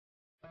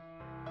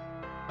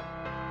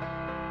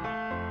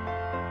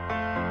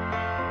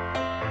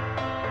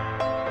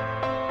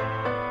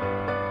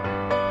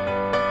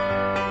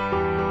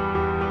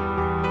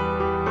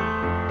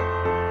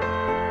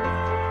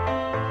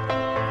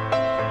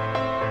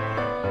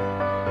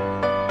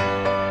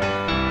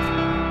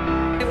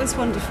was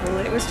wonderful.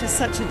 It was just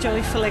such a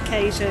joyful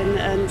occasion,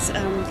 and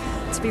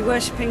to be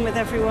worshipping with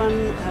everyone,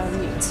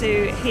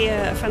 to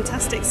hear a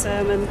fantastic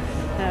sermon,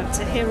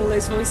 to hear all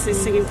those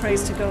voices singing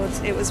praise to God,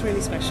 it was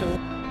really special.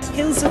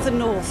 Hills of the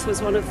North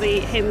was one of the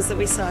hymns that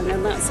we sung,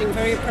 and that seemed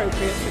very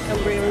appropriate for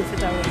Cumbria and for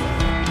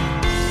Durham.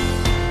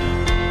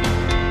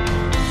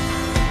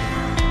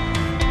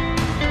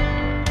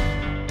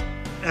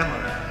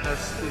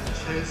 Has been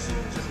chosen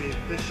to be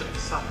Bishop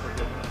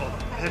Suffragan of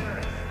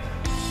Penrith.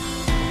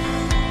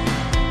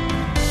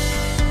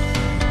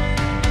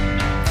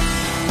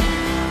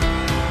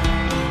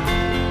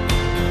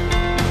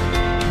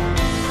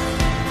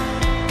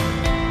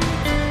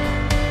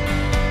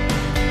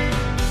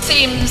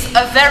 Seems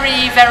a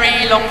very,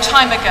 very long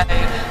time ago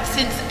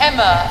since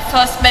Emma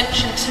first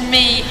mentioned to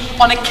me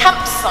on a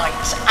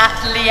campsite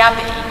at Lee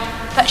Abbey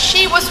that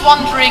she was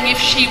wondering if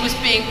she was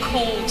being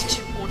called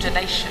to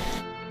ordination.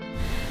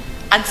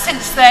 And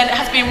since then it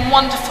has been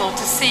wonderful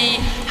to see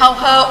how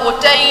her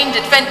ordained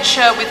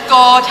adventure with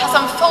God has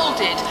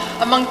unfolded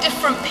among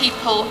different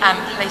people and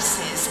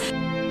places.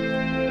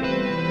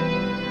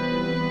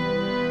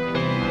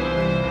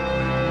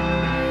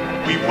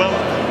 We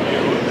welcome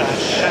you as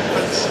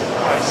shepherds of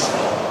Christ.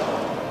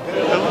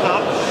 Build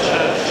up the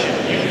church in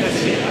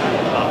unity and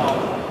love,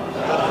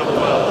 that the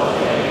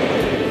world may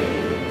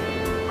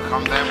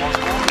come there once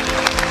more.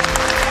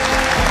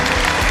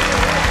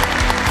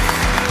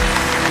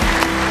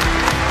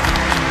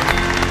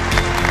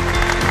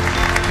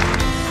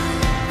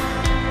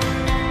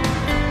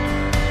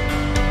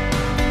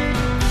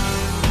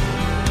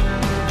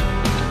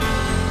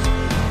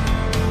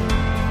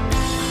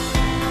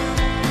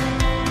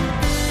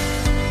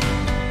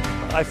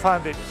 I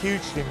found it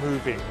hugely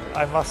moving,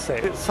 I must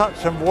say. It's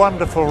such a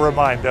wonderful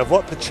reminder of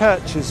what the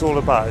church is all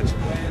about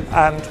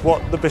and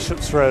what the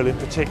bishop's role in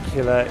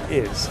particular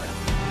is.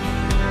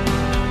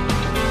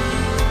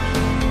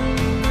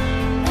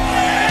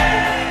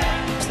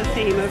 The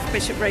theme of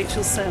Bishop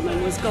Rachel's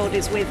sermon was God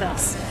is with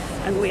us,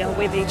 and we are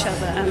with each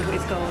other and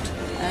with God.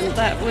 And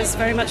that was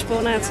very much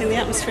borne out in the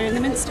atmosphere in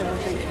the Minster, I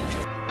think.